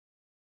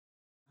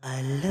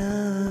I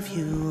love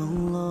you,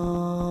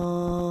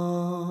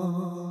 Allah.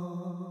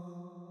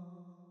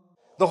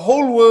 The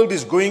whole world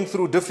is going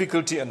through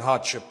difficulty and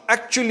hardship.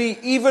 Actually,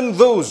 even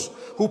those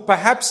who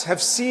perhaps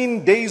have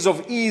seen days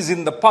of ease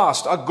in the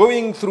past are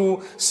going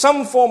through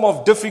some form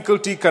of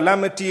difficulty,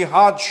 calamity,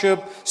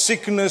 hardship,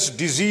 sickness,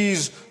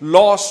 disease,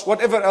 loss,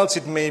 whatever else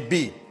it may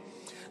be.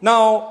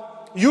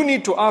 Now, you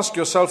need to ask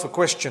yourself a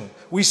question.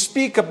 We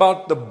speak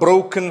about the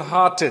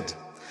broken-hearted.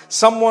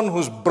 Someone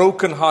who's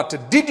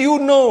broken-hearted. Did you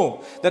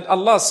know that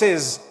Allah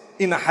says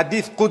in a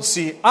hadith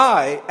Qudsi,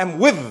 I am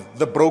with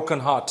the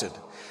broken-hearted?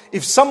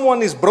 If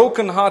someone is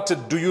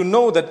broken-hearted, do you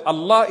know that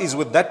Allah is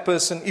with that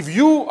person? If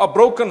you are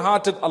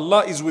broken-hearted,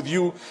 Allah is with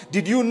you.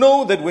 Did you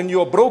know that when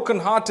you are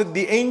broken-hearted,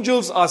 the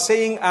angels are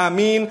saying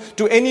Ameen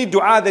to any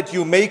dua that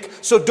you make?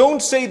 So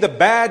don't say the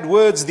bad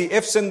words, the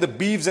F's and the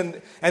B's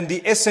and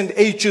the S and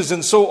H's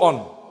and so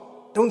on.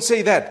 Don't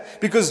say that,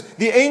 because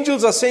the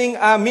angels are saying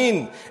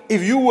Ameen.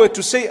 If you were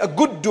to say a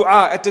good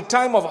dua at a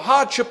time of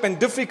hardship and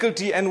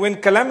difficulty, and when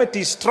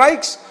calamity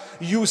strikes,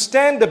 you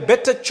stand a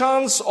better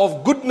chance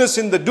of goodness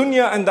in the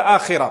dunya and the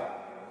akhirah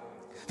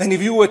than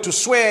if you were to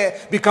swear,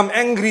 become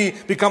angry,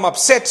 become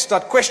upset,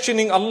 start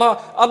questioning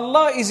Allah.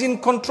 Allah is in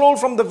control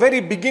from the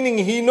very beginning.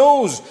 He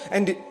knows,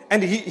 and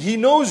He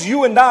knows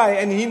you and I,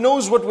 and He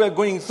knows what we're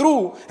going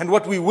through and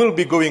what we will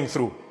be going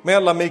through. May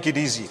Allah make it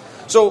easy.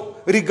 So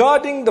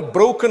regarding the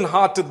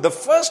broken-hearted, the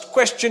first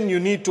question you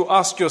need to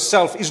ask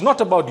yourself is not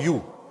about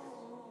you.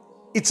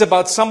 It's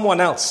about someone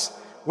else.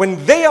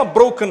 When they are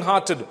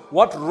broken-hearted,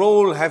 what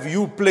role have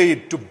you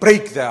played to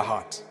break their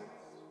heart?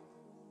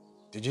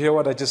 Did you hear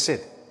what I just said?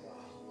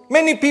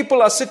 Many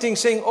people are sitting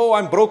saying, oh,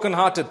 I'm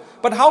broken-hearted.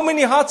 But how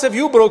many hearts have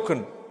you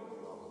broken?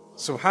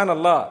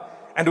 Subhanallah.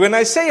 And when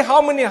I say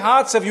how many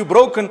hearts have you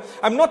broken,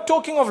 I'm not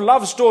talking of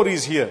love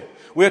stories here.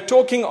 We're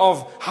talking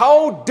of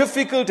how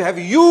difficult have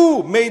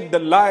you made the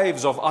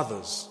lives of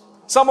others.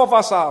 Some of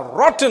us are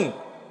rotten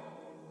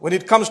when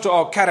it comes to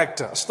our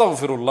character.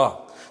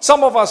 Astaghfirullah.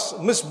 Some of us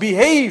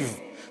misbehave.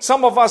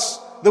 Some of us,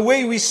 the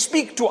way we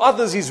speak to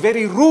others is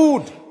very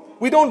rude.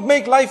 We don't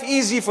make life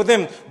easy for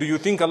them. Do you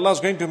think Allah is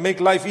going to make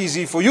life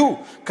easy for you?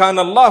 كَانَ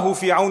اللَّهُ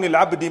فِي عَوْنِ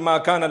الْعَبْدِ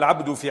مَا كَانَ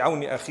الْعَبْدُ فِي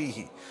عَوْنِ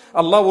أَخِيهِ.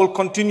 Allah will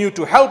continue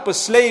to help a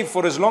slave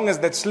for as long as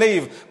that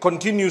slave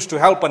continues to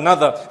help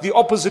another. The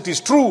opposite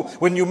is true.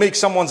 When you make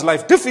someone's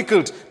life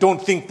difficult,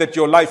 don't think that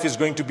your life is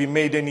going to be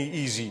made any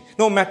easy.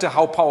 No matter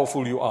how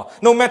powerful you are,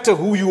 no matter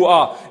who you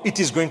are, it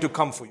is going to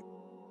come for you.